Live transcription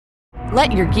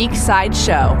Let your geek side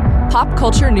show. Pop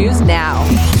culture news now.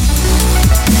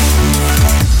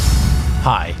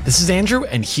 Hi, this is Andrew,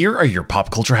 and here are your pop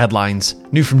culture headlines.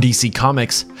 New from DC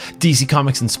Comics. DC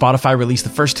Comics and Spotify released the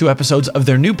first 2 episodes of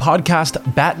their new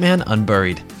podcast, Batman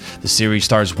Unburied. The series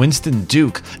stars Winston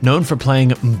Duke, known for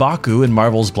playing M'Baku in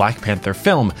Marvel's Black Panther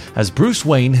film, as Bruce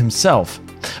Wayne himself.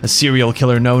 A serial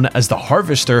killer known as the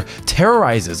Harvester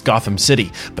terrorizes Gotham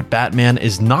City, but Batman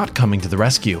is not coming to the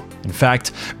rescue. In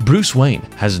fact, Bruce Wayne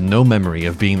has no memory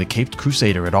of being the Caped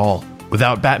Crusader at all.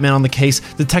 Without Batman on the case,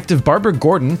 Detective Barbara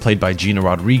Gordon, played by Gina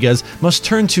Rodriguez, must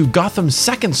turn to Gotham's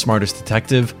second smartest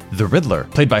detective, the Riddler,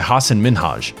 played by Hassan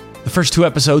Minhaj. The first 2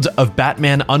 episodes of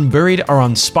Batman Unburied are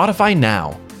on Spotify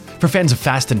now. For fans of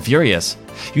Fast and Furious,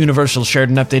 Universal shared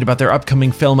an update about their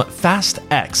upcoming film Fast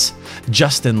X.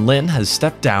 Justin Lin has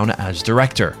stepped down as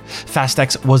director. Fast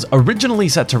X was originally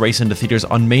set to race into theaters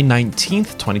on May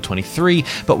 19th, 2023,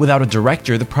 but without a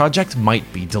director, the project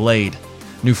might be delayed.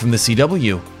 New from the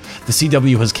CW. The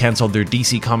CW has cancelled their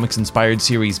DC Comics-inspired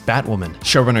series Batwoman.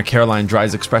 Showrunner Caroline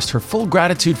Dries expressed her full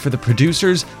gratitude for the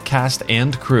producers, cast,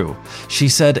 and crew. She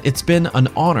said, "It's been an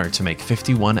honor to make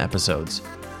 51 episodes."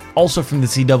 Also from the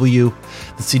CW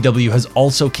has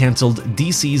also cancelled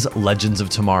DC's Legends of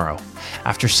Tomorrow.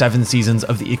 After 7 seasons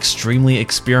of the extremely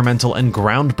experimental and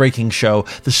groundbreaking show,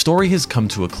 the story has come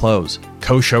to a close.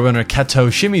 Co-showrunner Kato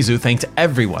Shimizu thanked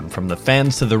everyone from the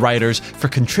fans to the writers for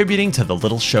contributing to the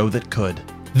little show that could.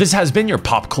 This has been your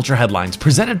Pop Culture Headlines,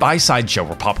 presented by Sideshow,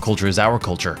 where pop culture is our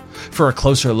culture. For a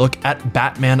closer look at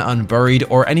Batman Unburied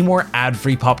or any more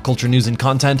ad-free pop culture news and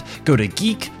content, go to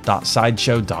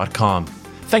geek.sideshow.com.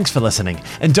 Thanks for listening,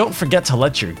 and don't forget to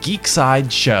let your geek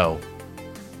side show.